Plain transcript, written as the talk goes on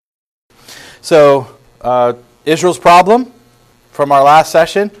So, Israel's problem from our last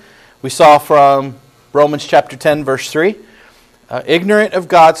session, we saw from Romans chapter 10, verse 3. Ignorant of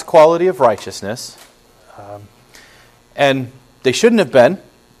God's quality of righteousness. And they shouldn't have been.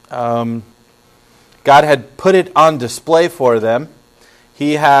 God had put it on display for them.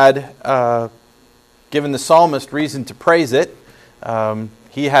 He had given the psalmist reason to praise it.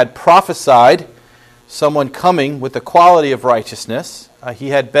 He had prophesied someone coming with the quality of righteousness. He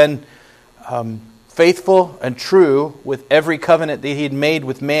had been faithful and true with every covenant that he had made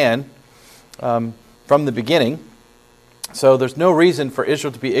with man from the beginning. So there's no reason for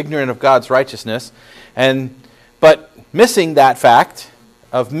Israel to be ignorant of God's righteousness. But missing that fact,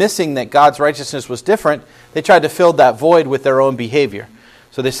 of missing that God's righteousness was different, they tried to fill that void with their own behavior.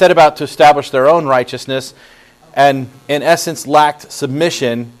 So they set about to establish their own righteousness and, in essence, lacked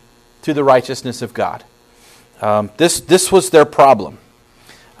submission to the righteousness of God. This was their problem.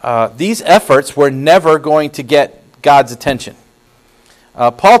 These efforts were never going to get God's attention.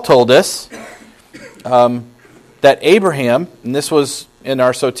 Paul told us that Abraham, and this was in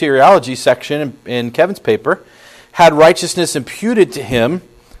our soteriology section in Kevin's paper, had righteousness imputed to him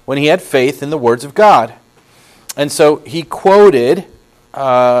when he had faith in the words of God. And so he quoted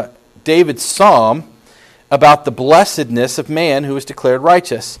David's psalm about the blessedness of man who is declared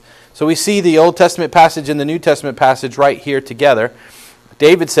righteous. So we see the Old Testament passage and the New Testament passage right here together.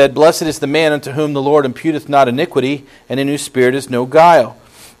 David said, "Blessed is the man unto whom the Lord imputeth not iniquity, and in whose spirit is no guile."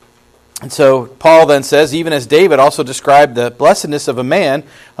 And so Paul then says, even as David also described the blessedness of a man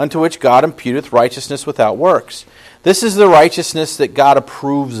unto which God imputeth righteousness without works. This is the righteousness that God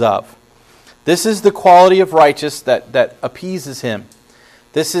approves of. This is the quality of righteousness that appeases him.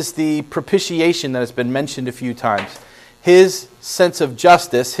 This is the propitiation that has been mentioned a few times. His sense of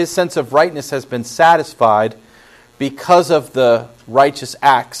justice, his sense of rightness has been satisfied because of the righteous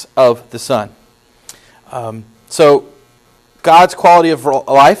acts of the Son. So God's quality of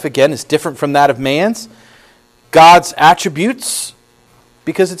life, again, is different from that of man's. God's attributes,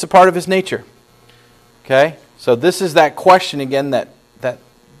 because it's a part of his nature. Okay? So this is that question again that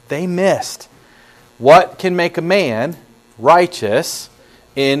they missed. What can make a man righteous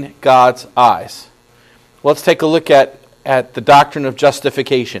in God's eyes? Well, let's take a look at the doctrine of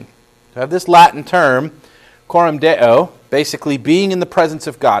justification. So I have this Latin term, coram Deo, basically being in the presence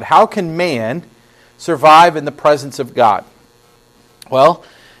of God. How can man survive in the presence of God? Well,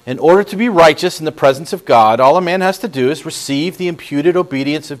 in order to be righteous in the presence of God, all a man has to do is receive the imputed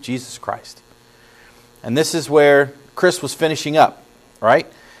obedience of Jesus Christ. And this is where Chris was finishing up,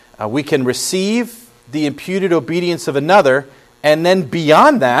 right? We can receive the imputed obedience of another, and then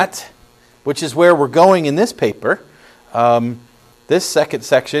beyond that, which is where we're going in this paper, this second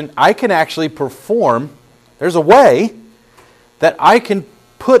section, I can actually perform, there's a way that I can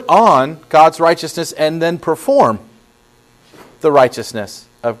put on God's righteousness and then perform the righteousness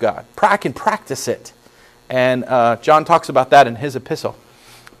of God. I can practice it. And John talks about that in his epistle.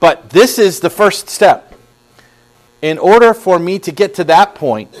 But this is the first step. In order for me to get to that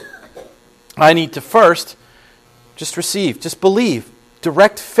point, I need to first just receive, just believe,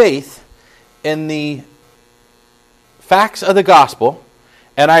 direct faith in the facts of the gospel,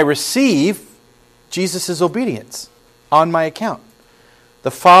 and I receive Jesus' obedience on my account. The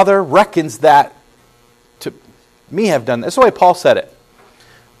Father reckons that to me have done. That's the way Paul said it.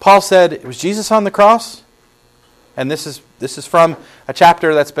 Paul said it was Jesus on the cross, and this is from a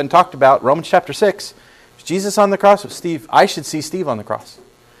chapter that's been talked about, Romans chapter 6. Jesus on the cross with Steve. I should see Steve on the cross.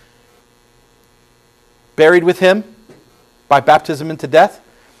 Buried with him by baptism into death.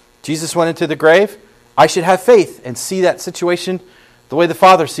 Jesus went into the grave. I should have faith and see that situation the way the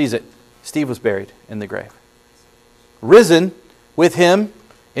Father sees it. Steve was buried in the grave. Risen with him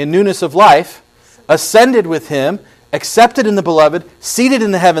in newness of life. Ascended with him. Accepted in the beloved. Seated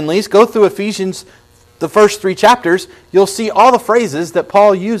in the heavenlies. Go through Ephesians, the first 3 chapters. You'll see all the phrases that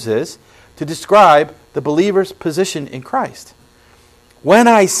Paul uses to describe the believer's position in Christ. When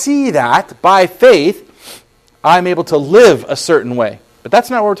I see that, by faith, I'm able to live a certain way. But that's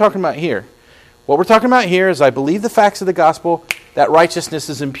not what we're talking about here. What we're talking about here is I believe the facts of the gospel, that righteousness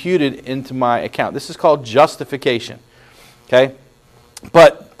is imputed into my account. This is called justification. Okay?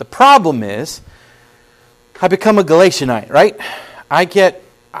 But the problem is, I become a Galatianite, right?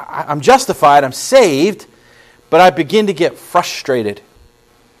 I'm justified, I'm saved, but I begin to get frustrated.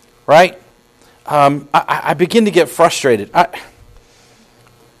 Right? I begin to get frustrated.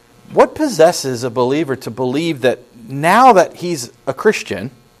 What possesses a believer to believe that now that he's a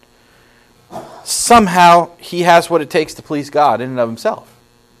Christian, somehow he has what it takes to please God in and of himself?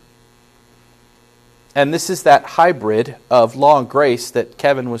 And this is that hybrid of law and grace that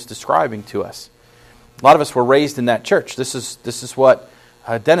Kevin was describing to us. A lot of us were raised in that church. This is what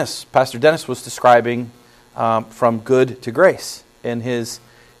Pastor Dennis was describing from good to grace in his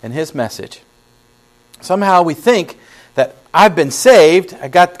message. Somehow we think that I've been saved, I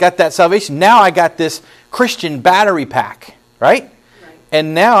got that salvation, now I got this Christian battery pack, right?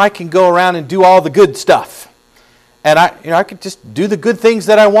 And now I can go around and do all the good stuff. And I could just do the good things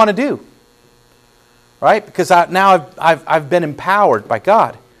that I want to do. Right? Because now I've been empowered by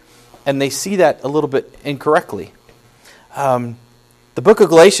God. And they see that a little bit incorrectly. The book of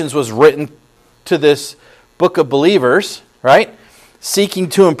Galatians was written to this book of believers, right? Seeking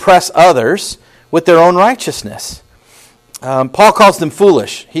to impress others with their own righteousness. Paul calls them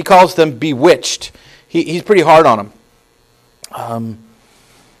foolish. He calls them bewitched. He's pretty hard on them.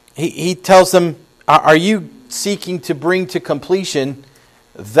 He tells them, are you seeking to bring to completion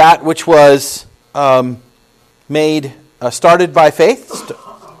that which was started by faith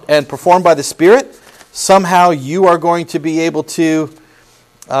and performed by the Spirit? Somehow you are going to be able to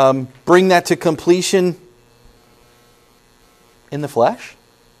bring that to completion in the flesh?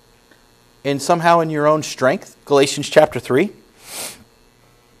 And somehow in your own strength? Galatians chapter 3.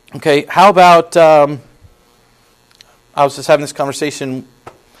 Okay, how about, I was just having this conversation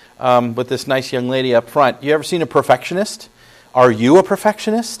with this nice young lady up front. You ever seen a perfectionist? Are you a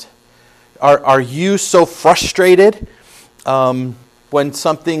perfectionist? Are you so frustrated when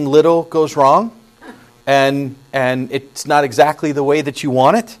something little goes wrong and it's not exactly the way that you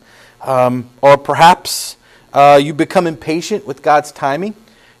want it? Or perhaps you become impatient with God's timing.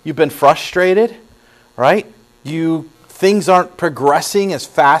 You've been frustrated, right? Things aren't progressing as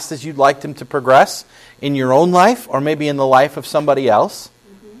fast as you'd like them to progress in your own life or maybe in the life of somebody else.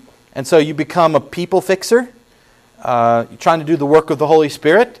 Mm-hmm. And so you become a people fixer. You're trying to do the work of the Holy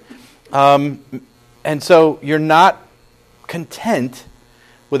Spirit. And so you're not content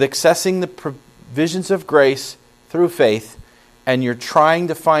with accessing the provisions of grace through faith, and you're trying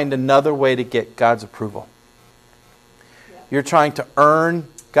to find another way to get God's approval. Yep. You're trying to earn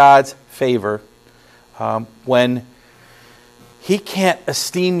God's favor when He can't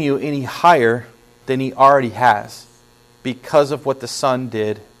esteem you any higher than He already has because of what the Son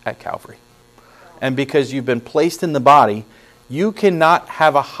did at Calvary. And because you've been placed in the body, you cannot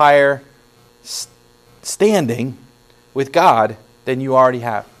have a higher standing with God than you already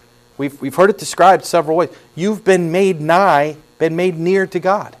have. We've heard it described several ways. You've been made near to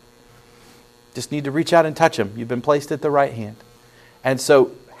God. Just need to reach out and touch Him. You've been placed at the right hand. And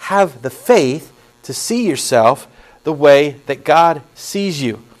so have the faith to see yourself the way that God sees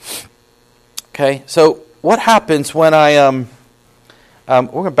you. Okay, so what happens when we're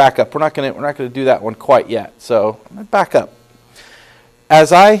going to back up. We're not going to do that one quite yet. So I'm going to back up.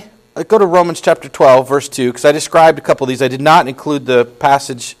 As I go to Romans chapter 12, verse 2, because I described a couple of these. I did not include the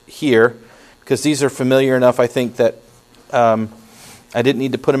passage here because these are familiar enough, I think, that I didn't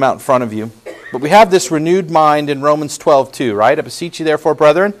need to put them out in front of you. But we have this renewed mind in Romans 12:2, right? I beseech you, therefore,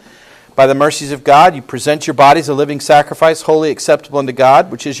 brethren, by the mercies of God, you present your bodies a living sacrifice, wholly acceptable unto God,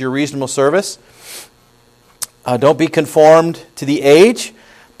 which is your reasonable service. Don't be conformed to the age,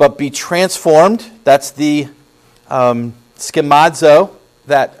 but be transformed. That's the schemazo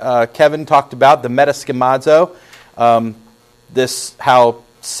that Kevin talked about, the metaschemazo. This, how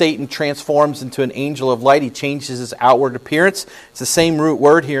Satan transforms into an angel of light. He changes his outward appearance. It's the same root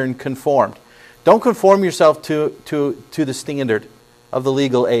word here in conformed. Don't conform yourself to the standard of the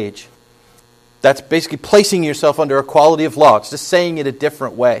legal age. That's basically placing yourself under a quality of law. It's just saying it a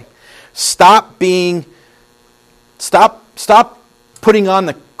different way. Stop putting on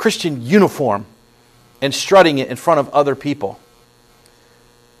the Christian uniform and strutting it in front of other people.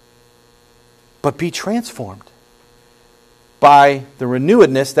 But be transformed by the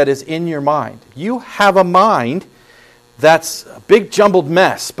renewedness that is in your mind. You have a mind that's a big jumbled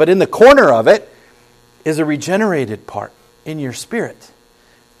mess, but in the corner of it is a regenerated part in your spirit.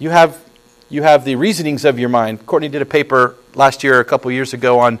 You have the reasonings of your mind. Courtney did a paper last year, a couple years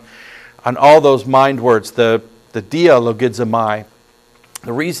ago, on all those mind words, the dialogizomai,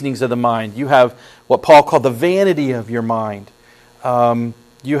 the reasonings of the mind. You have what Paul called the vanity of your mind.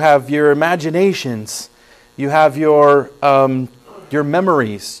 You have your imaginations. You have your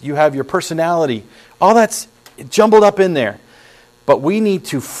memories. You have your personality. All that's jumbled up in there. But we need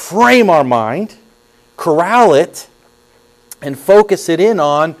to frame our mind, corral it, and focus it in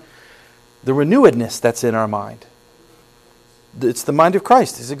on the renewedness that's in our mind. It's the mind of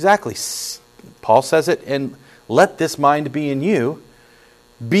Christ. It's exactly. Paul says it, and let this mind be in you.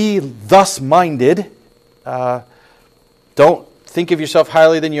 Be thus minded. Don't think of yourself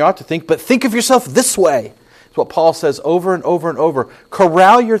highly than you ought to think, but think of yourself this way. It's what Paul says over and over and over.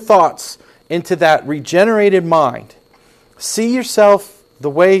 Corral your thoughts into that regenerated mind. See yourself the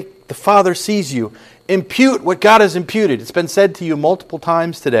way the Father sees you. Impute what God has imputed. It's been said to you multiple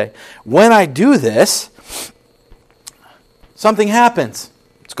times today. When I do this, something happens.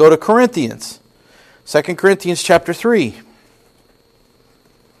 Let's go to Corinthians. 2 Corinthians chapter 3.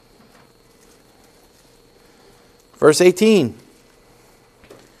 Verse 18.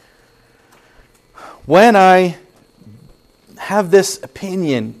 When I have this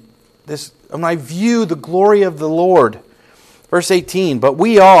opinion, when I view the glory of the Lord, verse 18, but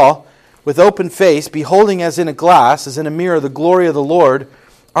we all, with open face, beholding as in a glass, as in a mirror, the glory of the Lord,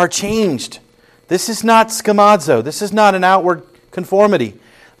 are changed. This is not schemazo. This is not an outward conformity.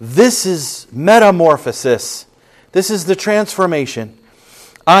 This is metamorphosis. This is the transformation.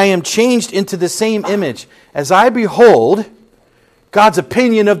 I am changed into the same image. As I behold God's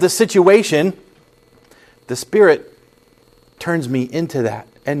opinion of the situation, the Spirit turns me into that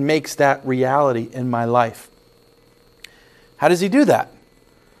and makes that reality in my life. How does He do that?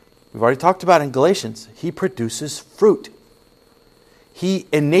 We've already talked about in Galatians. He produces fruit. He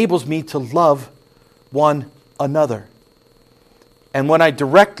enables me to love one another. And when I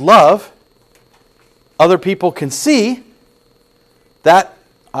direct love, other people can see that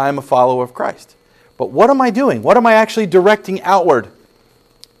I'm a follower of Christ. But what am I doing? What am I actually directing outward?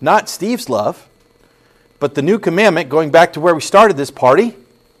 Not Steve's love, but the new commandment, going back to where we started this party.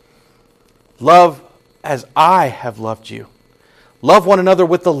 Love as I have loved you. Love one another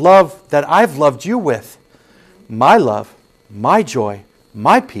with the love that I've loved you with. My love, my joy,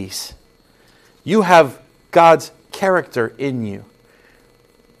 my peace. You have God's character in you.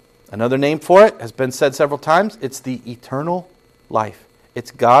 Another name for it has been said several times. It's the eternal life.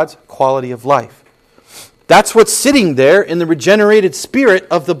 It's God's quality of life. That's what's sitting there in the regenerated spirit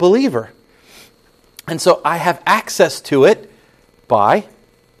of the believer. And so I have access to it by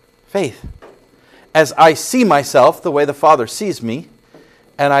faith. As I see myself the way the Father sees me,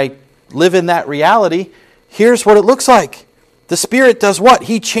 and I live in that reality, here's what it looks like. The Spirit does what?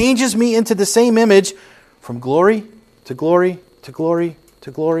 He changes me into the same image from glory to glory to glory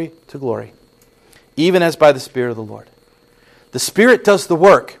to glory to glory, even as by the Spirit of the Lord. The Spirit does the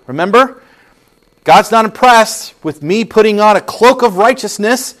work. Remember, God's not impressed with me putting on a cloak of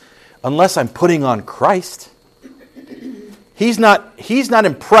righteousness unless I'm putting on Christ. He's not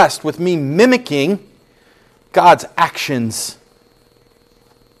impressed with me mimicking God's actions.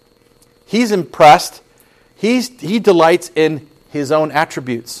 He's impressed. He delights in His own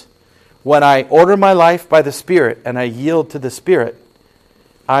attributes. When I order my life by the Spirit and I yield to the Spirit,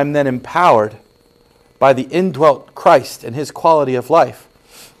 I'm then empowered by the indwelt Christ and His quality of life.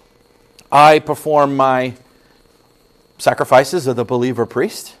 I perform my sacrifices of the believer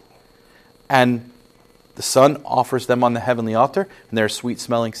priest, and the Son offers them on the heavenly altar, and they're a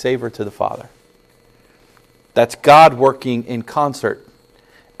sweet-smelling savor to the Father. That's God working in concert,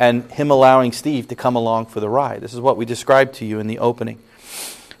 and Him allowing Steve to come along for the ride. This is what we described to you in the opening.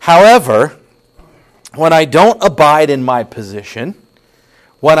 However, when I don't abide in my position,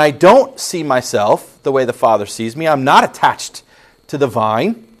 when I don't see myself the way the Father sees me, I'm not attached to the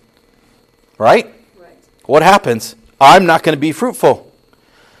vine, right? What happens? I'm not going to be fruitful.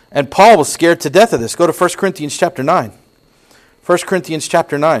 And Paul was scared to death of this. Go to 1 Corinthians chapter 9. 1 Corinthians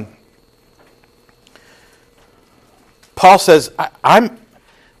chapter 9. Paul says, I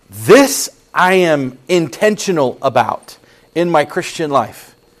am intentional about in my Christian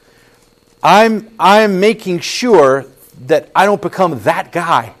life. I'm making sure that I don't become that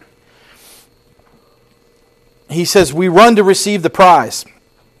guy. He says, we run to receive the prize.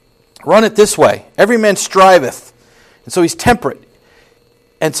 Run it this way. Every man striveth. And so he's temperate.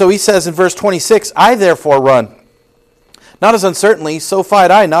 And so he says in verse 26, I therefore run. Not as uncertainly, so fight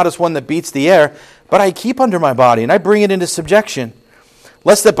I, not as one that beats the air, but I keep under my body, and I bring it into subjection,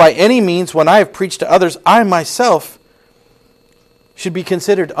 lest that by any means, when I have preached to others, I myself should be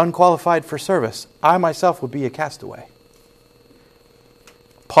considered unqualified for service. I myself would be a castaway.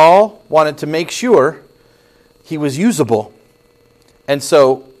 Paul wanted to make sure he was usable. And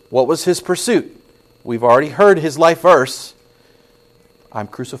so, what was his pursuit? We've already heard his life verse. I'm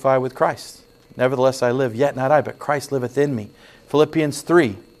crucified with Christ. Nevertheless I live, yet not I, but Christ liveth in me. Philippians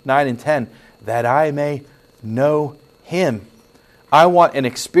 3, 9 and 10. That I may know Him. I want an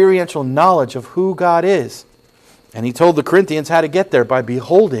experiential knowledge of who God is. And he told the Corinthians how to get there by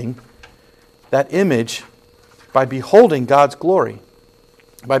beholding that image, by beholding God's glory,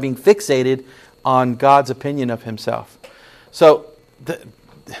 by being fixated on God's opinion of Himself. So,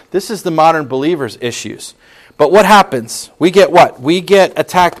 this is the modern believer's issues. But what happens? We get what? We get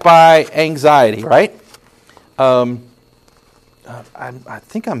attacked by anxiety, right? I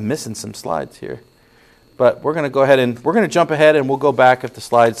think I'm missing some slides here. But we're going to go ahead and we're going to jump ahead and we'll go back if the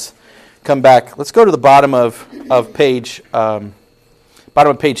slides come back. Let's go to the bottom of page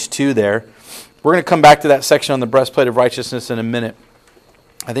 2 there. We're going to come back to that section on the breastplate of righteousness in a minute.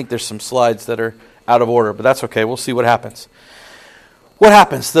 I think there's some slides that are out of order, but that's okay. We'll see what happens. What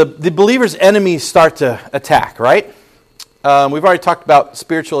happens? The believer's enemies start to attack, right? We've already talked about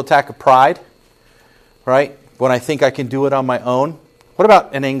spiritual attack of pride, right? When I think I can do it on my own. What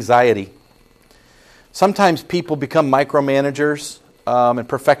about an anxiety? Sometimes people become micromanagers and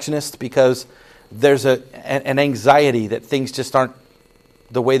perfectionists because there's an anxiety that things just aren't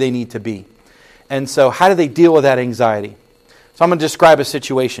the way they need to be. And so how do they deal with that anxiety? So I'm going to describe a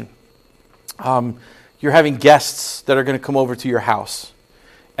situation. You're having guests that are going to come over to your house.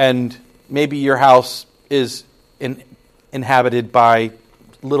 And maybe your house is inhabited by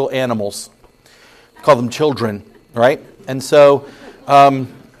little animals. Call them children, right? And so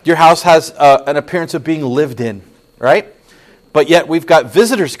your house has an appearance of being lived in, right? But yet we've got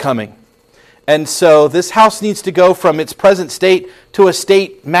visitors coming. And so this house needs to go from its present state to a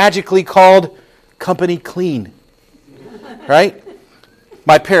state magically called company clean, right?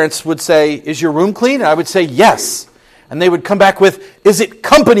 My parents would say, "Is your room clean?" And I would say, "Yes." And they would come back with, "Is it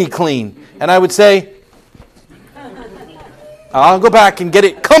company clean?" And I would say, "I'll go back and get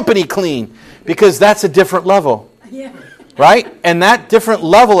it company clean," because that's a different level, right? And that different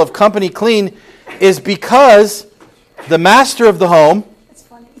level of company clean is because the master of the home,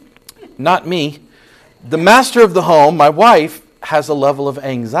 not me, the master of the home, my wife, has a level of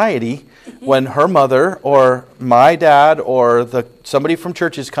anxiety when her mother or my dad or somebody from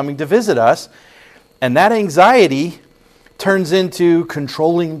church is coming to visit us, and that anxiety turns into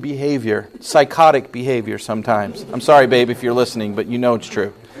controlling behavior, psychotic behavior sometimes. I'm sorry, babe, if you're listening, but you know it's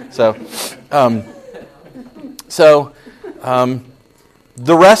true. So the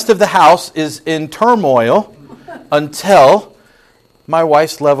rest of the house is in turmoil until my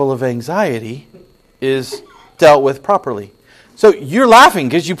wife's level of anxiety is dealt with properly. So you're laughing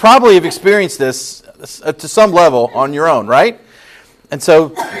because you probably have experienced this to some level on your own, right? And so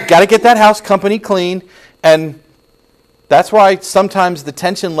got to get that house company clean, and that's why sometimes the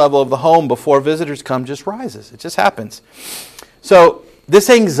tension level of the home before visitors come just rises. It just happens. So this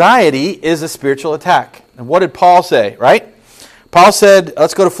anxiety is a spiritual attack. And what did Paul say, right? Paul said,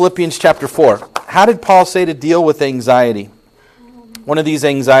 let's go to Philippians chapter 4. How did Paul say to deal with anxiety? One of these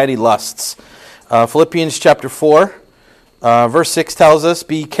anxiety lusts. Philippians chapter 4. Verse 6 tells us,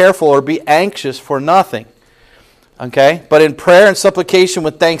 be careful or be anxious for nothing. Okay? But in prayer and supplication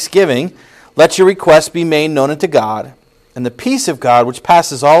with thanksgiving, let your requests be made known unto God. And the peace of God, which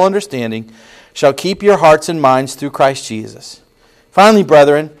passes all understanding, shall keep your hearts and minds through Christ Jesus. Finally,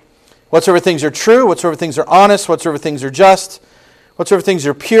 brethren, whatsoever things are true, whatsoever things are honest, whatsoever things are just, whatsoever things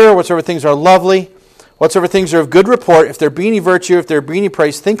are pure, whatsoever things are lovely, whatsoever things are of good report, if there be any virtue, if there be any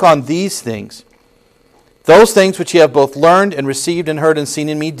praise, think on these things. Those things which ye have both learned and received and heard and seen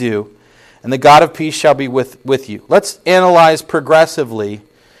in me do, and the God of peace shall be with you. Let's analyze progressively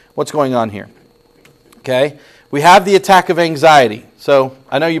what's going on here. Okay? We have the attack of anxiety. So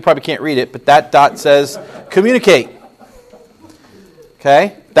I know you probably can't read it, but that dot says communicate.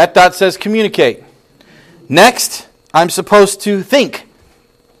 Okay? That dot says communicate. Next, I'm supposed to think.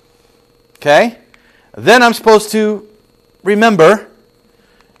 Okay? Then I'm supposed to remember.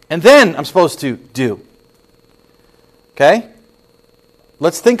 And then I'm supposed to do. Okay?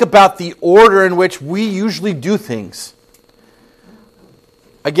 Let's think about the order in which we usually do things.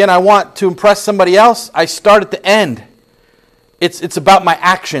 Again, I want to impress somebody else. I start at the end. It's about my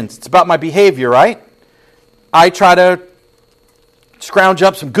actions. It's about my behavior, right? I try to scrounge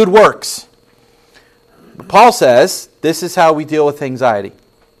up some good works. But Paul says this is how we deal with anxiety.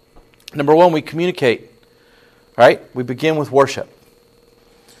 Number one, we communicate. Right? We begin with worship.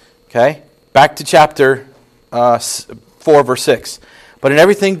 Okay? Back to chapter 4, verse 6. But in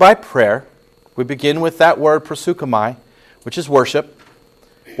everything by prayer, we begin with that word prosukomai, which is worship.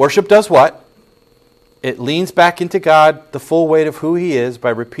 Worship does what? It leans back into God, the full weight of who He is, by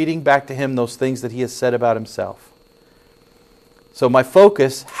repeating back to Him those things that He has said about Himself. So my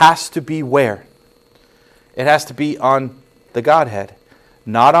focus has to be where? It has to be on the Godhead.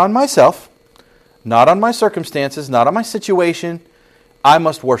 Not on myself, not on my circumstances, not on my situation. I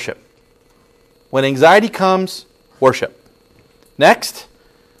must worship. When anxiety comes, worship. Next,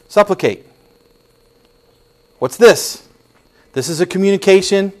 supplicate. What's this? This is a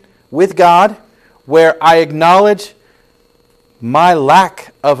communication with God where I acknowledge my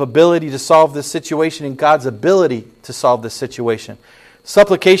lack of ability to solve this situation and God's ability to solve this situation.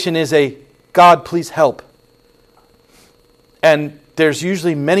 Supplication is a, God, please help. And there's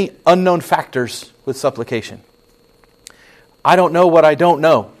usually many unknown factors with supplication. I don't know what I don't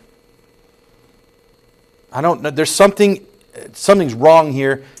know. I don't know. There's something's wrong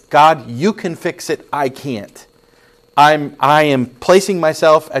here. God, you can fix it. I can't. I am placing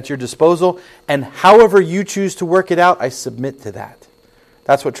myself at your disposal, and however you choose to work it out, I submit to that.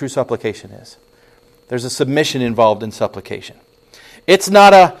 That's what true supplication is. There's a submission involved in supplication. It's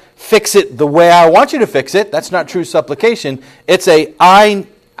not a fix it the way I want you to fix it. That's not true supplication. It's a I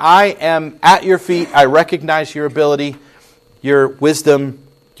am at your feet. I recognize your ability, your wisdom.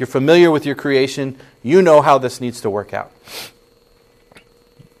 You're familiar with your creation. You know how this needs to work out.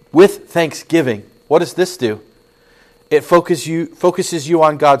 With thanksgiving, what does this do? It focuses you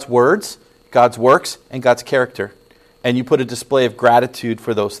on God's words, God's works, and God's character. And you put a display of gratitude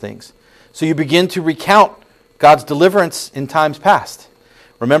for those things. So you begin to recount God's deliverance in times past.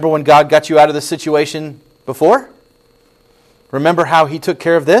 Remember when God got you out of the situation before? Remember how He took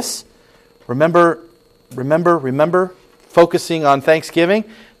care of this? Remember, focusing on thanksgiving.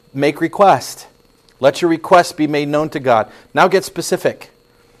 Make request. Let your request be made known to God. Now get specific.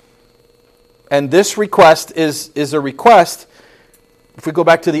 And this request is a request. If we go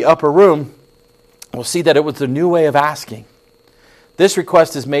back to the upper room, we'll see that it was a new way of asking. This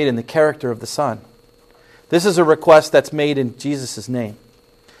request is made in the character of the Son. This is a request that's made in Jesus' name.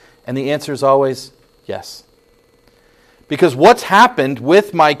 And the answer is always yes. Because what's happened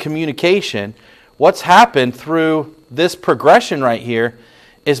with my communication, what's happened through this progression right here,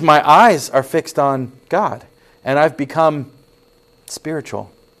 is my eyes are fixed on God. And I've become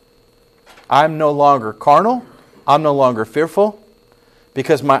spiritual. I'm no longer carnal. I'm no longer fearful.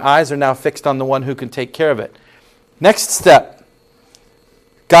 Because my eyes are now fixed on the one who can take care of it. Next step.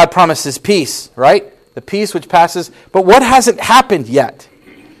 God promises peace, right? The peace which passes. But what hasn't happened yet?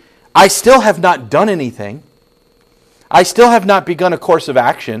 I still have not done anything. I still have not begun a course of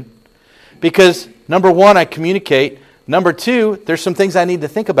action. Because, number one, I communicate. Number two, there's some things I need to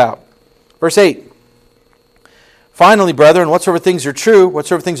think about. Verse 8. Finally, brethren, whatsoever things are true,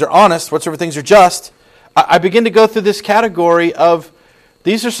 whatsoever things are honest, whatsoever things are just, I begin to go through this category of,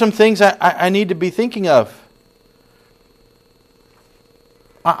 these are some things I need to be thinking of.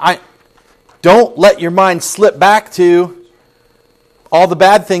 I don't let your mind slip back to all the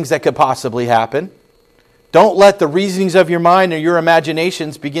bad things that could possibly happen. Don't let the reasonings of your mind or your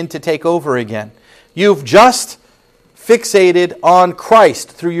imaginations begin to take over again. You've just fixated on Christ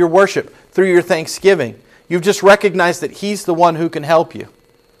through your worship, through your thanksgiving. You've just recognized that He's the one who can help you.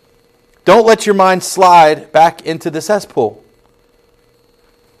 Don't let your mind slide back into the cesspool.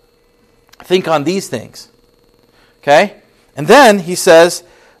 Think on these things. Okay? And then he says,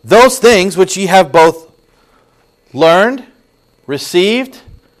 those things which ye have both learned, received,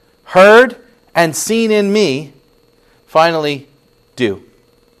 heard, and seen in me, finally do.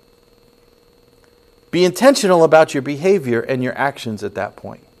 Be intentional about your behavior and your actions at that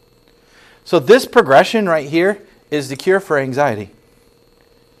point. So this progression right here is the cure for anxiety.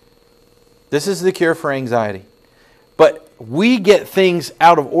 This is the cure for anxiety. But we get things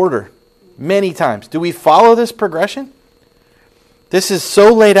out of order many times. Do we follow this progression? This is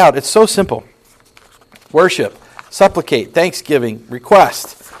so laid out. It's so simple. Worship, supplicate, thanksgiving,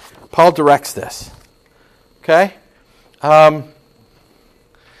 request. Paul directs this. Okay? Let's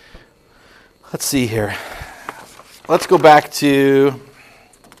see here. Let's go back to...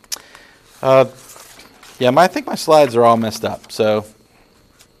 I think my slides are all messed up. So,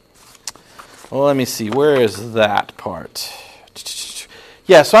 well, let me see. Where is that part?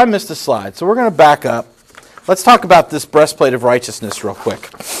 Yeah, so I missed a slide. So we're going to back up. Let's talk about this breastplate of righteousness real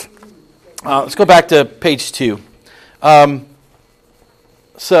quick. Let's go back to page 2. When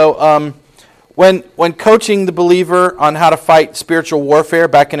coaching the believer on how to fight spiritual warfare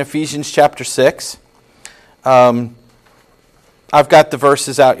back in Ephesians chapter 6, I've got the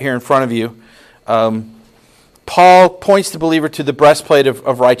verses out here in front of you. Paul points the believer to the breastplate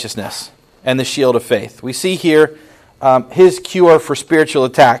of righteousness and the shield of faith. We see here his cure for spiritual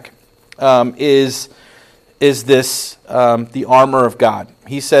attack is this the armor of God.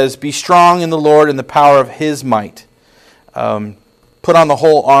 He says, "Be strong in the Lord and the power of His might. Put on the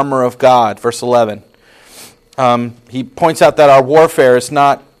whole armor of God." Verse 11. He points out that our warfare is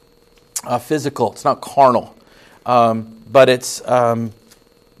not physical; it's not carnal. But it's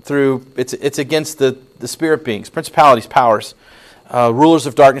against the spirit beings, principalities, powers, rulers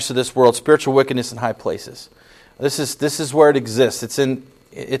of darkness of this world, spiritual wickedness in high places. This is where it exists. It's in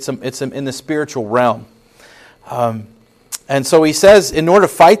the spiritual realm, and And so he says, in order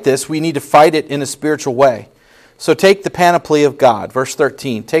to fight this, we need to fight it in a spiritual way. So take the panoply of God, verse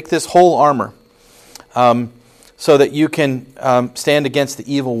 13. Take this whole armor so that you can stand against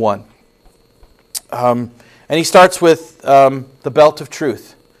the evil one. And he starts with the belt of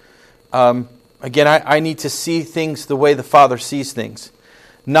truth. Again, I need to see things the way the Father sees things,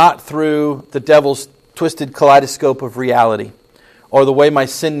 not through the devil's twisted kaleidoscope of reality, or the way my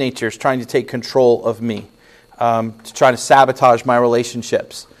sin nature is trying to take control of me, to try to sabotage my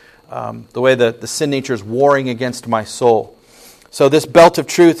relationships, the way the sin nature is warring against my soul. So this belt of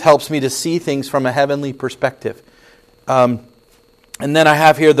truth helps me to see things from a heavenly perspective. And then I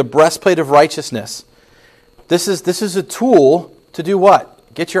have here the breastplate of righteousness. This is a tool to do what?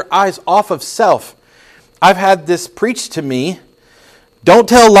 Get your eyes off of self. I've had this preached to me. Don't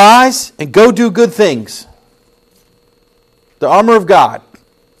tell lies and go do good things. The armor of God.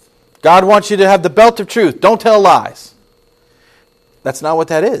 God wants you to have the belt of truth. Don't tell lies. That's not what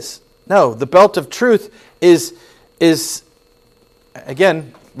that is. No, the belt of truth is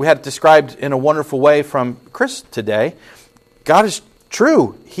again, we had it described in a wonderful way from Chris today. God is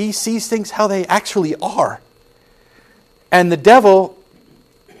true. He sees things how they actually are. And the devil,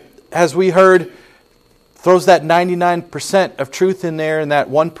 as we heard, throws that 99% of truth in there and that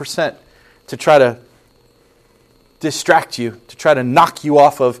 1% to try to distract you, to try to knock you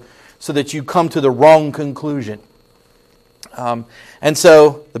off of, so that you come to the wrong conclusion. And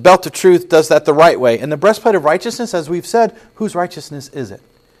so the belt of truth does that the right way. And the breastplate of righteousness, as we've said, whose righteousness is it?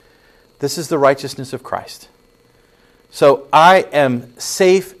 This is the righteousness of Christ. So I am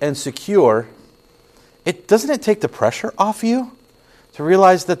safe and secure. Doesn't it take the pressure off you to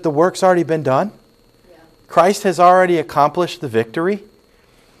realize that the work's already been done? Yeah. Christ has already accomplished the victory.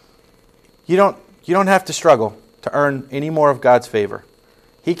 You don't have to struggle to earn any more of God's favor.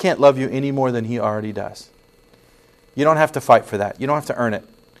 He can't love you any more than He already does. You don't have to fight for that. You don't have to earn it.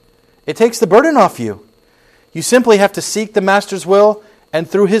 It takes the burden off you. You simply have to seek the Master's will and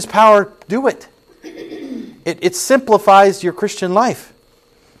through His power do it. It simplifies your Christian life.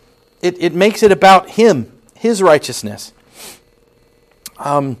 It makes it about Him, His righteousness.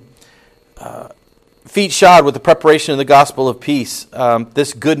 Feet shod with the preparation of the gospel of peace.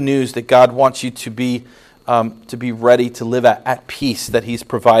 This good news that God wants you to be ready to live at peace that He's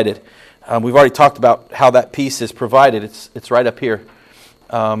provided. We've already talked about how that peace is provided. It's right up here.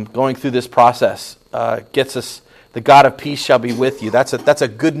 Going through this process gets us, the God of peace shall be with you. That's a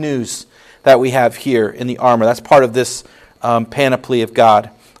good news that we have here in the armor. That's part of this panoply of God.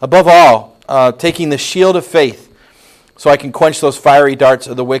 Above all, taking the shield of faith so I can quench those fiery darts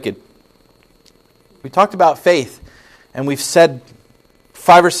of the wicked. We talked about faith, and we've said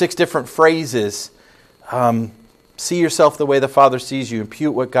 5 or 6 different phrases. See yourself the way the Father sees you.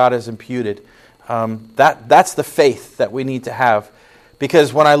 Impute what God has imputed. That's the faith that we need to have.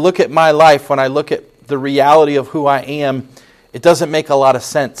 Because when I look at my life, when I look at the reality of who I am, it doesn't make a lot of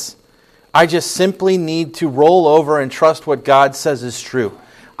sense. I just simply need to roll over and trust what God says is true.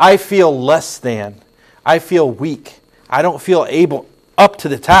 I feel less than. I feel weak. I don't feel able up to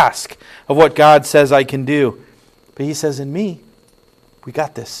the task of what God says I can do. But He says, in me, we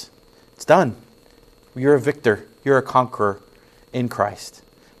got this. It's done. You're a victor. You're a conqueror in Christ.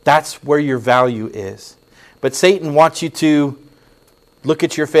 That's where your value is. But Satan wants you to look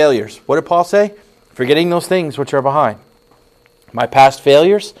at your failures. What did Paul say? Forgetting those things which are behind. My past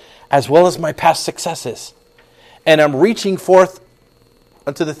failures, as well as my past successes. And I'm reaching forth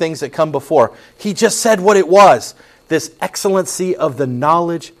unto the things that come before. He just said what it was. This excellency of the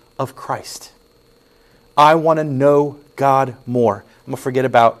knowledge of Christ. I want to know God more. I'm going to forget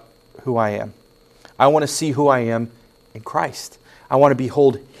about who I am. I want to see who I am in Christ. I want to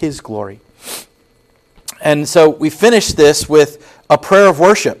behold His glory. And so we finish this with a prayer of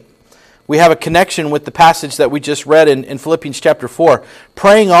worship. We have a connection with the passage that we just read in Philippians chapter 4.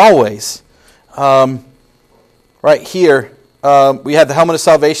 Praying always. Right here, we have the helmet of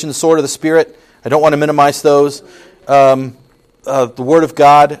salvation, the sword of the Spirit. I don't want to minimize those. The Word of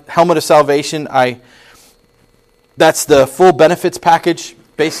God, helmet of salvation. That's the full benefits package,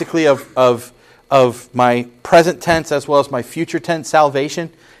 basically, of my present tense as well as my future tense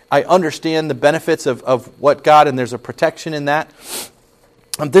salvation. I understand the benefits of what God, and there's a protection in that.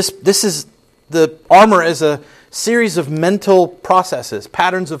 This is, the armor is a series of mental processes,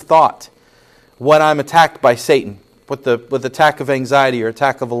 patterns of thought, when I'm attacked by Satan, with attack of anxiety or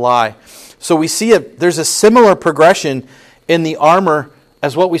attack of a lie. So we see there's a similar progression in the armor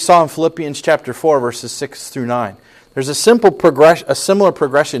as what we saw in Philippians chapter 4, verses 6 through 9. There's a similar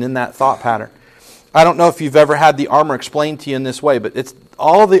progression in that thought pattern. I don't know if you've ever had the armor explained to you in this way, but it's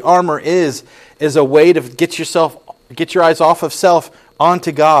all the armor is a way to get yourself Get your eyes off of self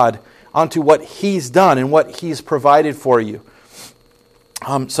onto God, onto what He's done and what He's provided for you.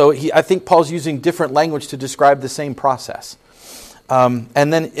 I think Paul's using different language to describe the same process. And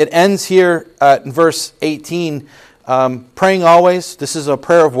then it ends here in verse 18, praying always. This is a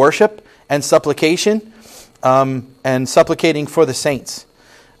prayer of worship and supplication, and supplicating for the saints.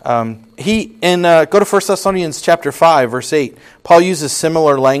 Go to 1 Thessalonians chapter 5, verse 8. Paul uses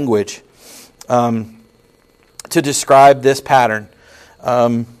similar language to describe this pattern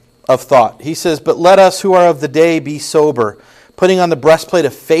of thought. He says, "But let us who are of the day be sober, putting on the breastplate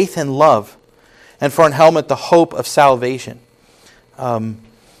of faith and love, and for an helmet the hope of salvation."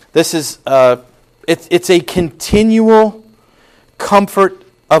 This is it's a continual comfort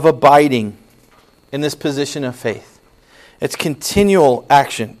of abiding in this position of faith. It's continual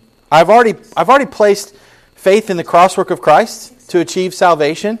action. I've already placed faith in the crosswork of Christ to achieve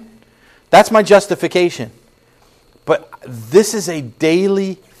salvation. That's my justification. But this is a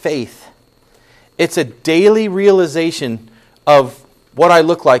daily faith. It's a daily realization of what I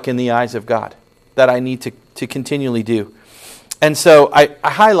look like in the eyes of God that I need to continually do. And so I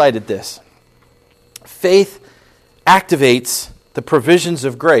highlighted this. Faith activates the provisions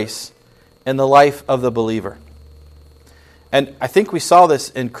of grace in the life of the believer. And I think we saw this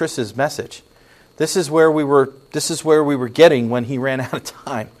in Chris's message. This is where we were getting when he ran out of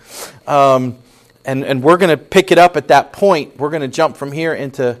time. And we're going to pick it up at that point. We're going to jump from here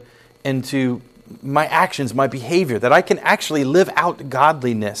into my actions, my behavior, that I can actually live out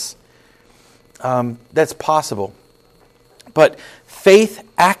godliness. That's possible. But faith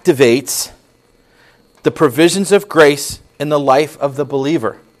activates the provisions of grace in the life of the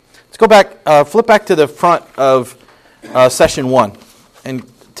believer. Let's go back, flip back to the front of session 1 and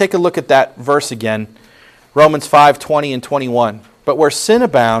take a look at that verse again. Romans 5:20 and 21. "But where sin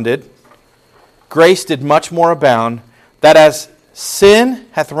abounded, grace did much more abound, that as sin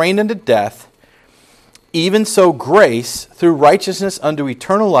hath reigned unto death, even so grace through righteousness unto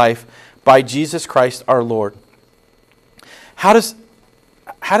eternal life by Jesus Christ our Lord." How does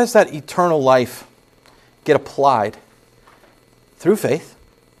that eternal life get applied? Through faith.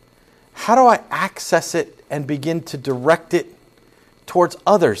 How do I access it and begin to direct it towards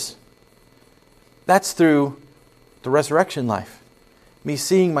others? That's through the resurrection life. Me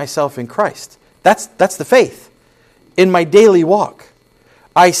seeing myself in Christ. That's the faith. In my daily walk,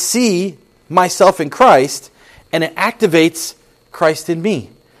 I see myself in Christ, and it activates Christ in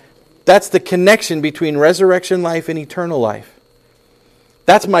me. That's the connection between resurrection life and eternal life.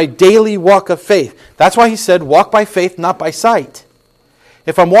 That's my daily walk of faith. That's why he said, walk by faith, not by sight.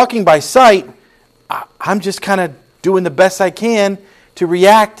 If I'm walking by sight, I'm just kind of doing the best I can to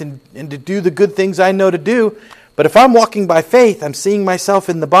react and to do the good things I know to do. But if I'm walking by faith, I'm seeing myself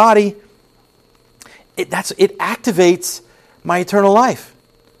in the body. It activates my eternal life.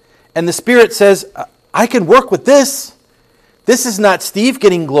 And the Spirit says, I can work with this. This is not Steve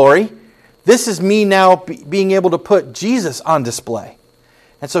getting glory. This is me now being able to put Jesus on display.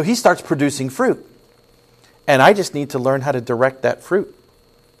 And so he starts producing fruit. And I just need to learn how to direct that fruit.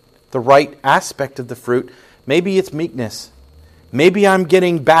 The right aspect of the fruit. Maybe it's meekness. Maybe I'm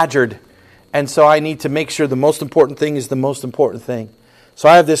getting badgered. And so I need to make sure the most important thing is the most important thing. So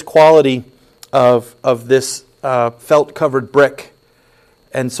I have this quality of this felt covered brick.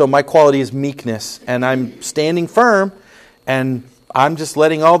 And so my quality is meekness. And I'm standing firm. And I'm just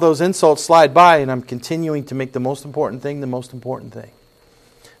letting all those insults slide by. And I'm continuing to make the most important thing the most important thing.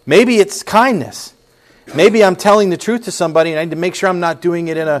 Maybe it's kindness. Maybe I'm telling the truth to somebody and I need to make sure I'm not doing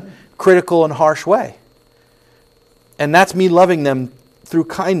it in a critical and harsh way. And that's me loving them through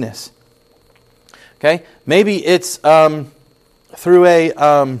kindness. Okay? Maybe it's through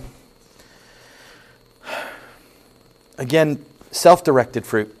again, self-directed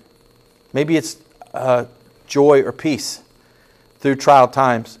fruit. Maybe it's joy or peace through trial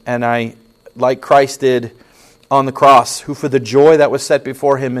times. And I, like Christ did on the cross, who for the joy that was set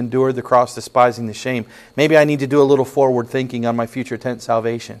before him endured the cross, despising the shame. Maybe I need to do a little forward thinking on my future tense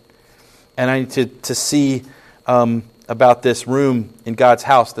salvation. And I need to see about this room in God's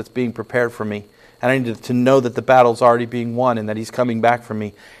house that's being prepared for me. And I need to know that the battle's already being won and that he's coming back for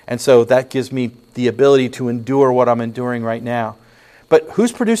me. And so that gives me the ability to endure what I'm enduring right now. But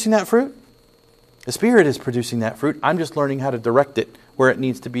who's producing that fruit? The Spirit is producing that fruit. I'm just learning how to direct it where it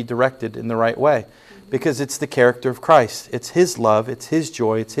needs to be directed in the right way. Because it's the character of Christ. It's His love. It's His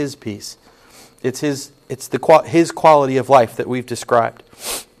joy. It's His peace. It's His quality of life that we've described.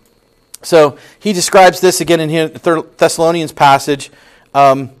 So he describes this again in here, the 3 Thessalonians passage.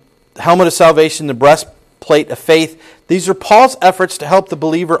 Helmet of salvation, the breastplate of faith. These are Paul's efforts to help the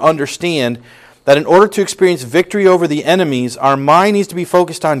believer understand that in order to experience victory over the enemies, our mind needs to be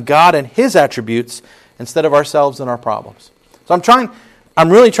focused on God and His attributes instead of ourselves and our problems. So I'm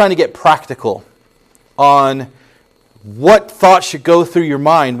really trying to get practical on what thoughts should go through your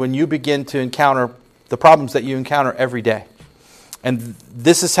mind when you begin to encounter the problems that you encounter every day. And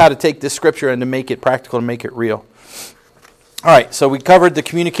this is how to take this scripture and to make it practical and make it real. All right, so we covered the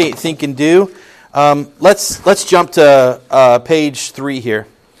communicate, think, and do. Let's jump to page 3 here.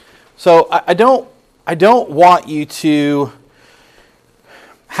 So I don't want you to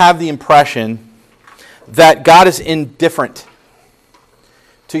have the impression that God is indifferent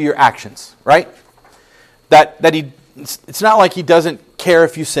to your actions, right? That it's not like He doesn't care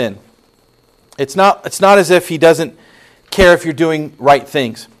if you sin. It's not as if He doesn't care if you're doing right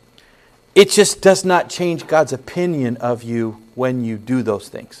things. It just does not change God's opinion of you when you do those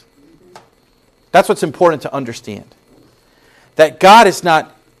things. That's what's important to understand. That God is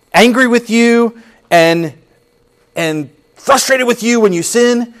not angry with you and frustrated with you when you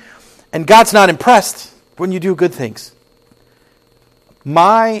sin, and God's not impressed when you do good things.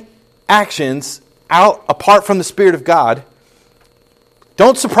 My actions apart from the Spirit of God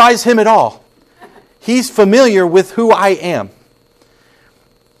don't surprise Him at all. He's familiar with who I am.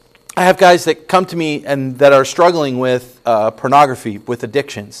 I have guys that come to me and that are struggling with pornography, with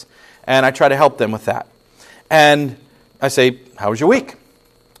addictions, and I try to help them with that. And I say, how was your week?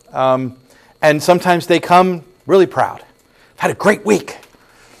 And sometimes they come really proud. I've had a great week.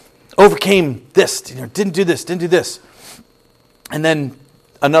 Overcame this, didn't do this. And then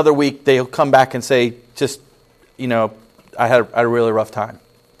another week they'll come back and say, I had a really rough time.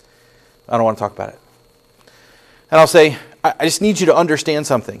 I don't want to talk about it. And I'll say, I just need you to understand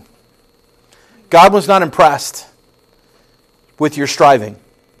something. God was not impressed with your striving.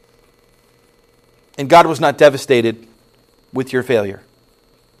 And God was not devastated with your failure.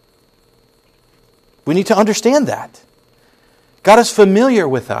 We need to understand that. God is familiar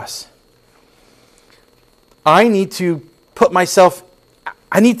with us. I need to put myself,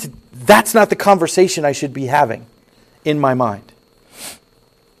 that's not the conversation I should be having in my mind.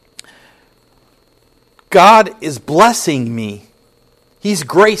 God is blessing me. He's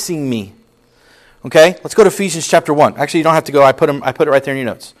gracing me. Okay, let's go to Ephesians chapter 1. Actually, you don't have to go. I put it right there in your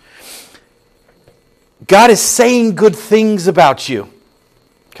notes. God is saying good things about you.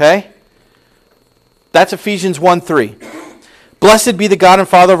 Okay? That's Ephesians 1:3. Blessed be the God and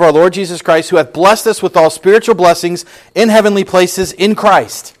Father of our Lord Jesus Christ, who hath blessed us with all spiritual blessings in heavenly places in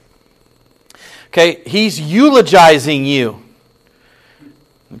Christ. Okay, He's eulogizing you.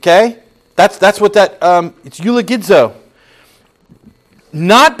 Okay? That's what it's eulogizo.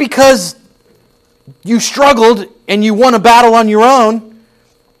 Not because you struggled and you won a battle on your own.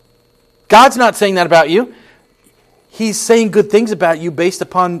 God's not saying that about you. He's saying good things about you based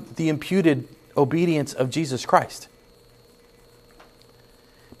upon the imputed obedience of Jesus Christ.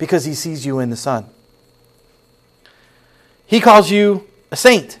 Because He sees you in the Son. He calls you a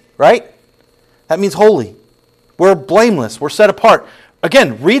saint, right? That means holy. We're blameless. We're set apart.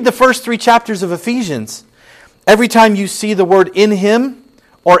 Again, read the first 3 chapters of Ephesians. Every time you see the word in Him,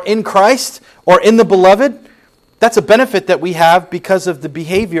 or in Christ, or in the Beloved, that's a benefit that we have because of the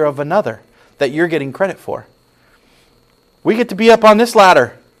behavior of another that you're getting credit for. We get to be up on this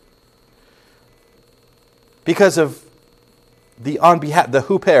ladder because of the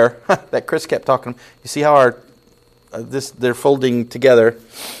huper that Chris kept talking. You see how they're folding together.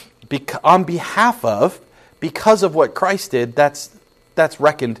 On behalf of, because of what Christ did, that's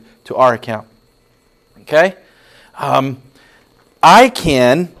reckoned to our account. Okay? I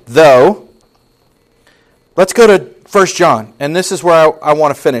can, though, let's go to 1 John, and this is where I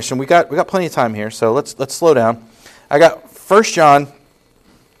want to finish. And we got plenty of time here, so let's slow down. I got 1 John,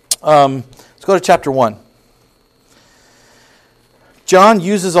 let's go to chapter 1. John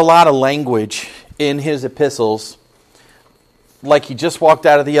uses a lot of language in his epistles like he just walked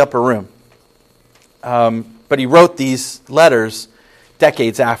out of the upper room. But he wrote these letters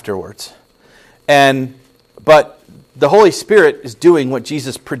decades afterwards. But the Holy Spirit is doing what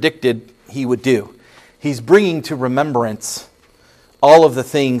Jesus predicted He would do. He's bringing to remembrance all of the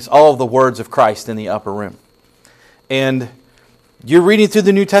things, all of the words of Christ in the upper room. And you're reading through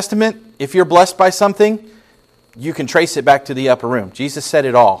the New Testament. If you're blessed by something, you can trace it back to the upper room. Jesus said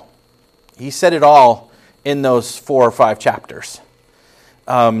it all. He said it all in those 4 or 5 chapters.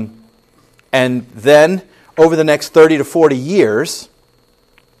 And then, over the next 30 to 40 years,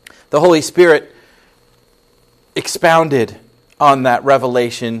 the Holy Spirit expounded on that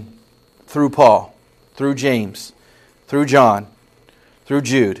revelation through Paul, through James, through John, through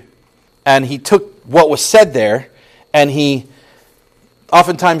Jude. And He took what was said there and He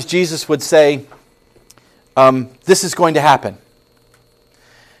oftentimes Jesus would say, this is going to happen.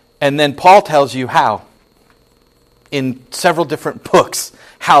 And then Paul tells you how, in several different books,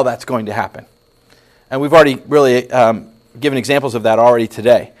 how that's going to happen. And we've already really given examples of that already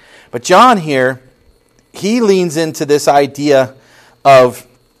today. But John here, he leans into this idea of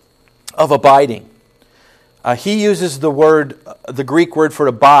abiding. He uses the Greek word for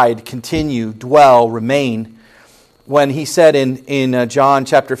abide, continue, dwell, remain. When he said in John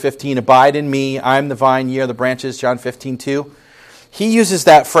chapter 15, abide in me, I am the vine, ye are the branches, John 15:2. He uses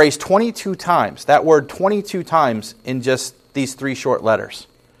that phrase 22 times, that word 22 times in just these 3 short letters.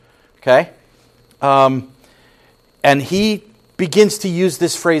 Okay? And he begins to use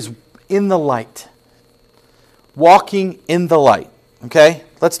this phrase, in the light. Walking in the light. Okay?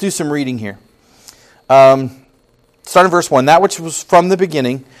 Let's do some reading here. Start in verse 1. That which was from the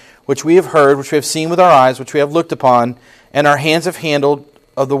beginning, which we have heard, which we have seen with our eyes, which we have looked upon, and our hands have handled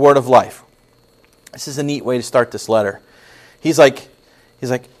of the word of life. This is a neat way to start this letter. He's like,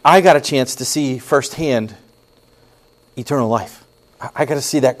 I got a chance to see firsthand eternal life. I got to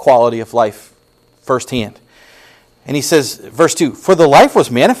see that quality of life firsthand. And he says, verse 2, for the life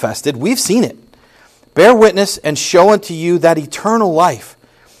was manifested, we've seen it. Bear witness and show unto you that eternal life,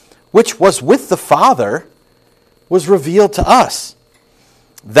 which was with the Father, was revealed to us.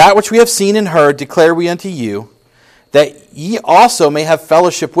 That which we have seen and heard declare we unto you, that ye also may have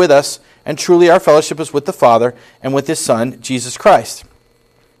fellowship with us, and truly our fellowship is with the Father and with His Son, Jesus Christ.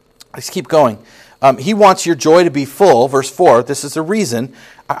 Let's keep going. He wants your joy to be full. Verse 4, this is the reason.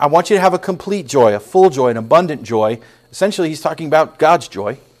 I want you to have a complete joy, a full joy, an abundant joy. Essentially, he's talking about God's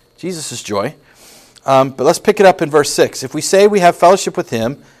joy, Jesus' joy. But let's pick it up in verse 6. If we say we have fellowship with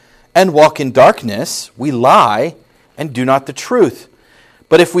Him and walk in darkness, we lie and do not the truth.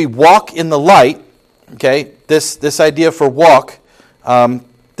 But if we walk in the light, okay, this idea for walk,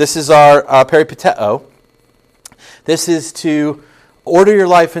 this is our peripateo. This is to order your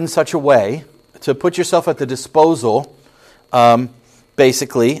life in such a way to put yourself at the disposal,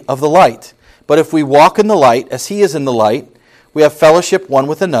 basically, of the light. But if we walk in the light, as He is in the light, we have fellowship one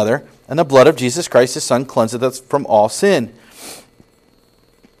with another, and the blood of Jesus Christ, His Son, cleanseth us from all sin.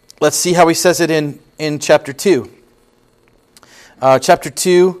 Let's see how he says it in chapter 2. Chapter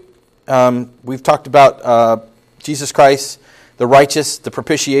 2, we've talked about Jesus Christ, the righteous, the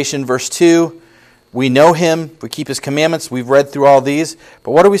propitiation. Verse 2, we know Him, we keep His commandments. We've read through all these.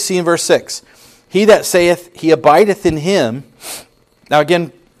 But what do we see in verse 6? He that saith he abideth in Him. Now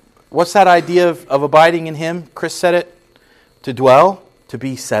again, what's that idea of abiding in Him? Chris said it. To dwell, to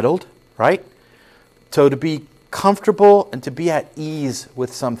be settled, right? So to be comfortable and to be at ease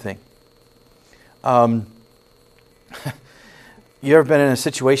with something. You ever been in a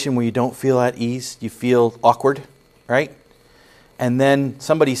situation where you don't feel at ease? You feel awkward, right? And then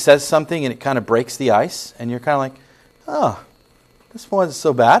somebody says something and it kind of breaks the ice, and you're kind of like, oh, this wasn't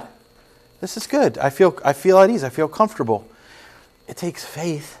so bad. This is good. I feel at ease. I feel comfortable. It takes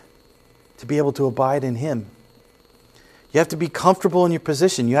faith to be able to abide in Him. You have to be comfortable in your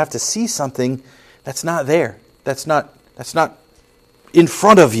position. You have to see something that's not there. That's not in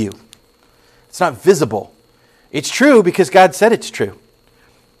front of you. It's not visible. It's true because God said it's true.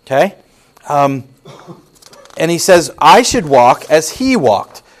 Okay? And He says, I should walk as He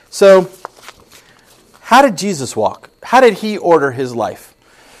walked. So, how did Jesus walk? How did He order His life?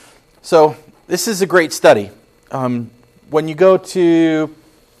 So, this is a great study. When you go to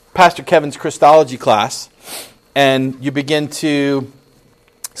Pastor Kevin's Christology class, and you begin to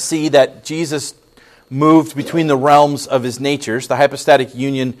see that Jesus moved between the realms of His natures, the hypostatic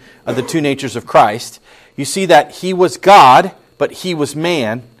union of the two natures of Christ. You see that He was God, but He was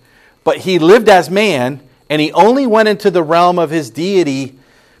man. But He lived as man, and He only went into the realm of His deity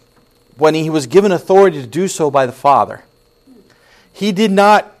when He was given authority to do so by the Father. He did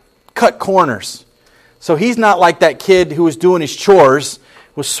not cut corners. So He's not like that kid who was doing his chores,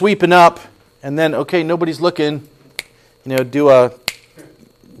 was sweeping up, and then, okay, nobody's looking, do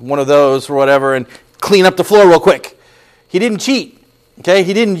one of those or whatever and clean up the floor real quick. He didn't cheat. Okay?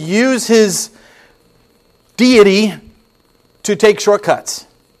 He didn't use His deity to take shortcuts.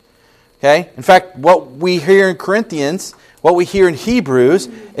 Okay? In fact, what we hear in Corinthians, what we hear in Hebrews,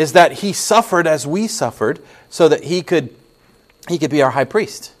 is that He suffered as we suffered so that He could be our high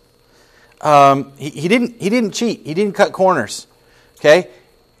priest. He didn't cheat. He didn't cut corners. Okay?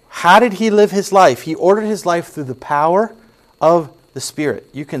 How did He live His life? He ordered His life through the power of the Spirit.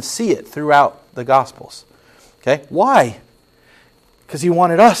 You can see it throughout the Gospels. Okay? Why? Because He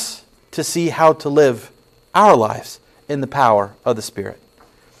wanted us to see how to live our lives in the power of the Spirit.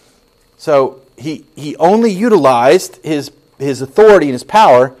 So He only utilized His his authority and his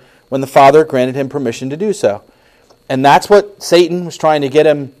power when the Father granted him permission to do so. And that's what Satan was trying to get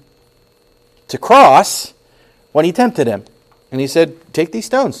him to cross when he tempted him. And he said, take these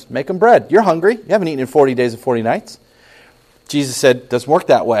stones, make them bread. You're hungry. You haven't eaten in 40 days and 40 nights. Jesus said, doesn't work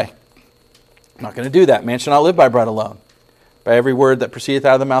that way. I'm not going to do that. Man shall not live by bread alone, by every word that proceedeth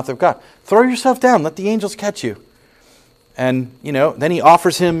out of the mouth of God. Throw yourself down. Let the angels catch you. And, then he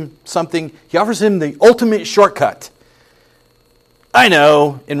offers him something. He offers him the ultimate shortcut. I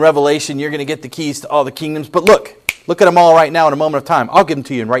know in Revelation you're going to get the keys to all the kingdoms, but look at them all right now in a moment of time. I'll give them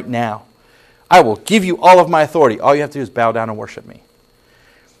to you right now. I will give you all of my authority. All you have to do is bow down and worship me.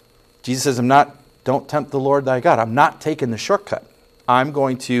 Jesus says, don't tempt the Lord thy God. I'm not taking the shortcut. I'm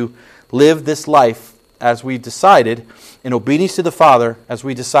going to live this life as we decided, in obedience to the Father, as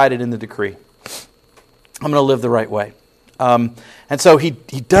we decided in the decree. I'm going to live the right way. And so he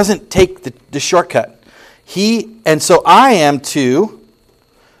doesn't take the shortcut. And so I am to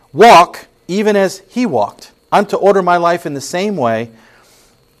walk even as he walked. I'm to order my life in the same way,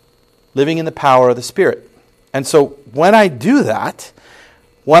 living in the power of the Spirit. And so when I do that,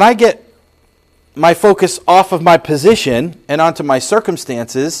 when I get my focus off of my position and onto my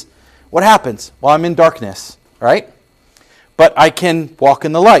circumstances, what happens? Well, I'm in darkness, right? But I can walk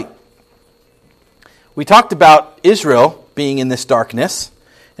in the light. We talked about Israel being in this darkness.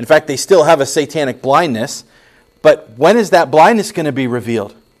 In fact, they still have a satanic blindness. But when is that blindness going to be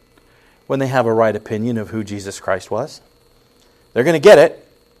revealed? When they have a right opinion of who Jesus Christ was. They're going to get it.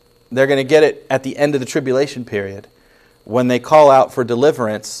 They're going to get it at the end of the tribulation period, when they call out for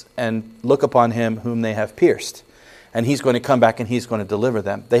deliverance and look upon him whom they have pierced. And he's going to come back and he's going to deliver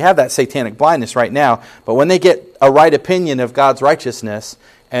them. They have that satanic blindness right now, but when they get a right opinion of God's righteousness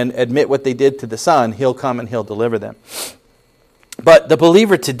and admit what they did to the Son, he'll come and he'll deliver them. But the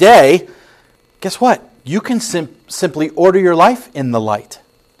believer today, guess what? You can simply order your life in the light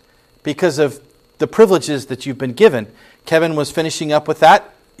because of the privileges that you've been given. Kevin was finishing up with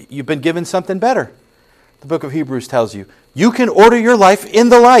that. You've been given something better. The book of Hebrews tells you. You can order your life in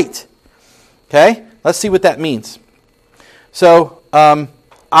the light. Okay? Let's see what that means. So,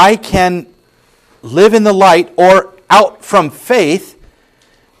 I can live in the light or out from faith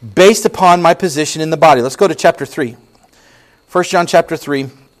based upon my position in the body. Let's go to chapter 3. 1 John chapter 3.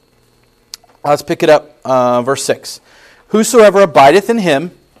 Let's pick it up, verse 6. Whosoever abideth in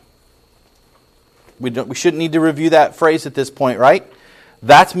him. We shouldn't need to review that phrase at this point, right?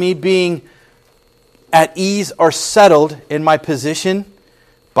 That's me being at ease or settled in my position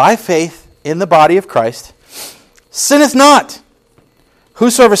by faith in the body of Christ. Sinneth not.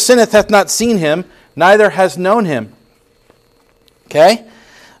 Whosoever sinneth hath not seen him, neither has known him. Okay?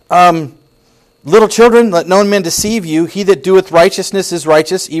 Little children, let no man deceive you. He that doeth righteousness is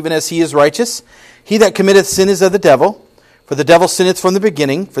righteous, even as he is righteous. He that committeth sin is of the devil. For the devil sinneth from the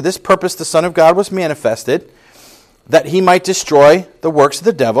beginning. For this purpose the Son of God was manifested, that he might destroy the works of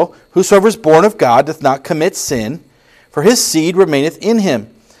the devil. Whosoever is born of God doth not commit sin, for his seed remaineth in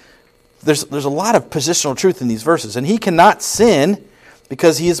him. There's a lot of positional truth in these verses. And he cannot sin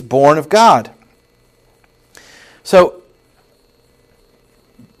because he is born of God. So,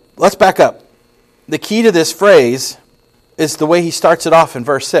 let's back up. The key to this phrase is the way he starts it off in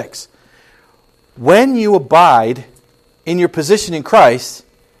verse 6. When you abide in your position in Christ,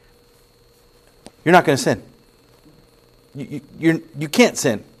 you're not going to sin. You can't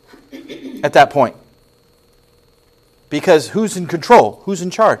sin at that point. Because who's in control? Who's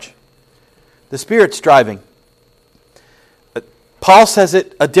in charge? The Spirit's driving. Paul says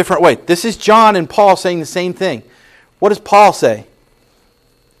it a different way. This is John and Paul saying the same thing. What does Paul say?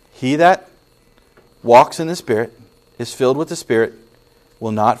 He that walks in the Spirit, is filled with the Spirit,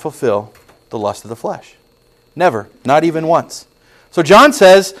 will not fulfill the lust of the flesh. Never. Not even once. So John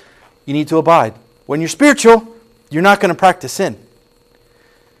says, you need to abide. When you're spiritual, you're not going to practice sin.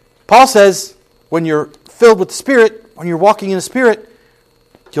 Paul says, when you're filled with the Spirit, when you're walking in the Spirit,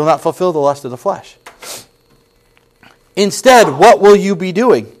 you'll not fulfill the lust of the flesh. Instead, what will you be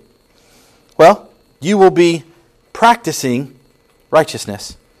doing? Well, you will be practicing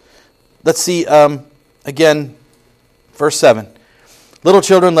righteousness. Let's see, again, verse 7. Little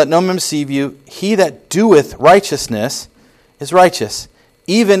children, let no man deceive you. He that doeth righteousness is righteous,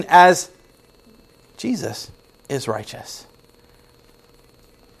 even as Jesus is righteous.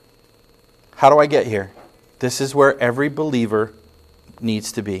 How do I get here? This is where every believer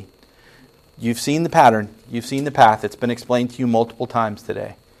needs to be. You've seen the pattern. You've seen the path. It's been explained to you multiple times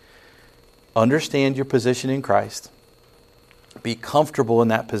today. Understand your position in Christ. Be comfortable in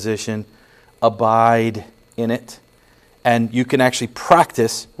that position. Abide in it. And you can actually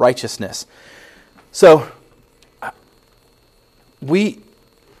practice righteousness. So, we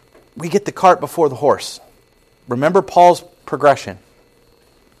get the cart before the horse. Remember Paul's progression.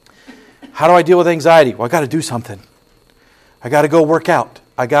 How do I deal with anxiety? Well, I got to do something. I got to go work out.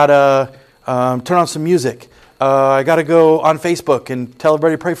 I got to turn on some music. I got to go on Facebook and tell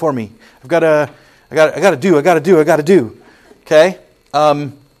everybody to pray for me. I got to do. Okay?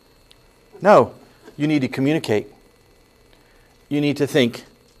 No, you need to communicate. You need to think.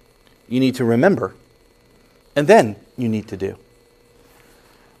 You need to remember. And then you need to do.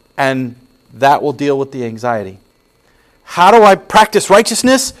 And that will deal with the anxiety. How do I practice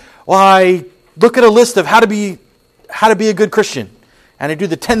righteousness? Well, I look at a list of how to be a good Christian. And I do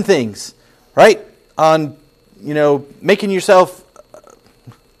the 10 things, right? On, making yourself,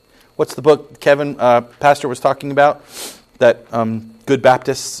 what's the book Kevin, pastor, was talking about? That good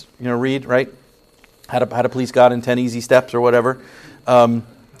Baptists, read, right? How to please God in 10 easy steps or whatever.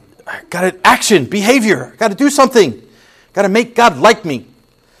 Action, behavior. Got to do something. Got to make God like me.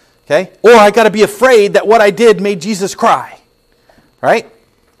 Okay? Or I got to be afraid that what I did made Jesus cry. Right?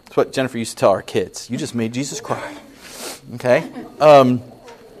 That's what Jennifer used to tell our kids. You just made Jesus cry. Okay?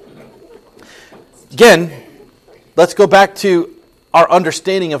 Again, let's go back to our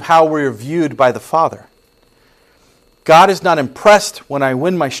understanding of how we're viewed by the Father. God is not impressed when I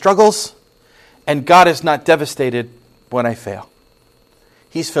win my struggles, and God is not devastated when I fail.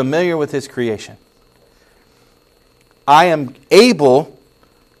 He's familiar with His creation. I am able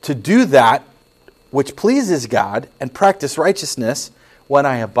to do that which pleases God and practice righteousness when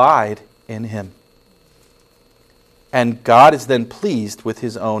I abide in Him. And God is then pleased with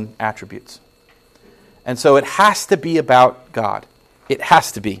His own attributes. And so it has to be about God. It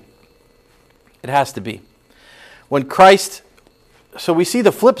has to be. It has to be. When Christ, so we see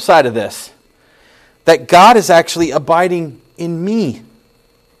the flip side of this, that God is actually abiding in me.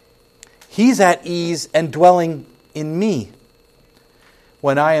 He's at ease and dwelling in me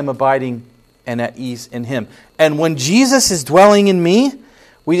when I am abiding and at ease in Him. And when Jesus is dwelling in me,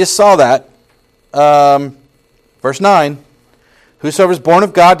 we just saw that. Verse 9, whosoever is born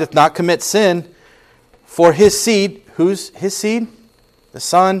of God doth not commit sin, for his seed, who's his seed? The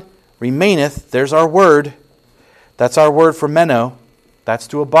Son remaineth. There's our word. That's our word for meno. That's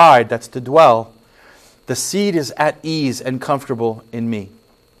to abide. That's to dwell. The seed is at ease and comfortable in me.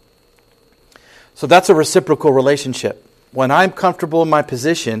 So that's a reciprocal relationship. When I'm comfortable in my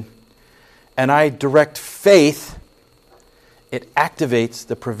position and I direct faith, it activates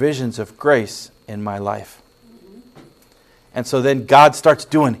the provisions of grace in my life. And so then God starts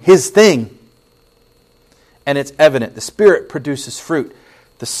doing His thing. And it's evident. The Spirit produces fruit.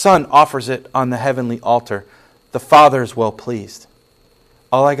 The Son offers it on the heavenly altar. The Father is well pleased.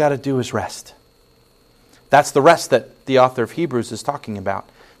 All I got to do is rest. That's the rest that the author of Hebrews is talking about.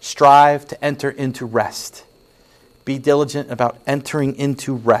 Strive to enter into rest. Be diligent about entering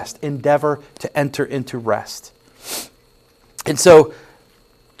into rest. Endeavor to enter into rest. And so,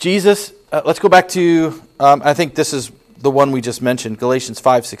 Jesus, let's go back to, I think this is the one we just mentioned, Galatians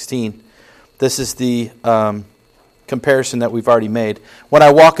 5:16. This is the comparison that we've already made. When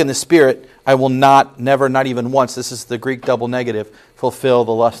I walk in the Spirit, I will never, not even once, this is the Greek double negative, fulfill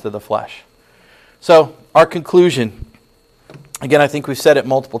the lust of the flesh. So, our conclusion, again, I think we've said it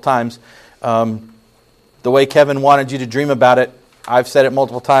multiple times. The way Kevin wanted you to dream about it, I've said it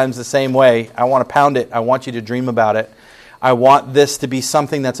multiple times the same way. I want to pound it. I want you to dream about it. I want this to be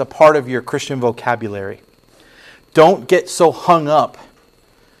something that's a part of your Christian vocabulary. Don't get so hung up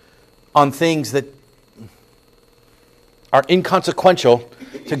on things that are inconsequential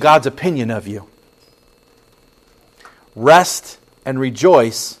to God's opinion of you. Rest and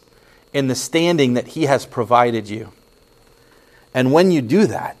rejoice in the standing that He has provided you. And when you do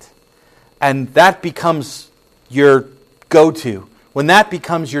that, and that becomes your go-to, when that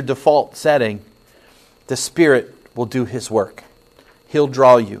becomes your default setting, the Spirit will do His work. He'll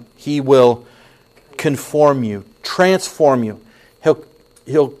draw you. He will conform you, transform you.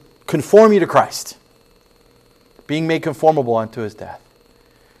 He'll conform you to Christ, being made conformable unto His death.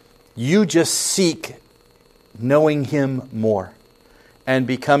 You just seek knowing Him more and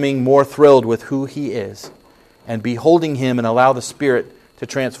becoming more thrilled with who He is and beholding Him, and allow the Spirit to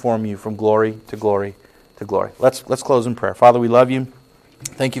transform you from glory to glory to glory. Let's close in prayer. Father, we love You.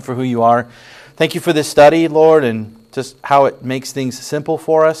 Thank You for who You are. Thank You for this study, Lord, and just how it makes things simple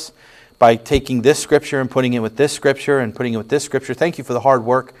for us by taking this Scripture and putting it with this Scripture and putting it with this Scripture. Thank You for the hard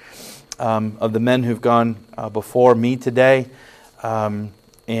work of the men who've gone before me today and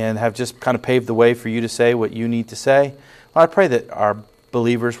have just kind of paved the way for You to say what You need to say. Well, I pray that our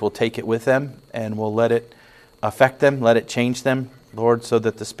believers will take it with them and will let it affect them, let it change them, Lord, so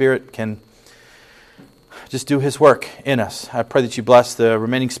that the Spirit can just do His work in us. I pray that you bless the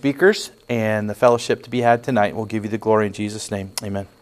remaining speakers and the fellowship to be had tonight. We'll give you the glory in Jesus' name. Amen.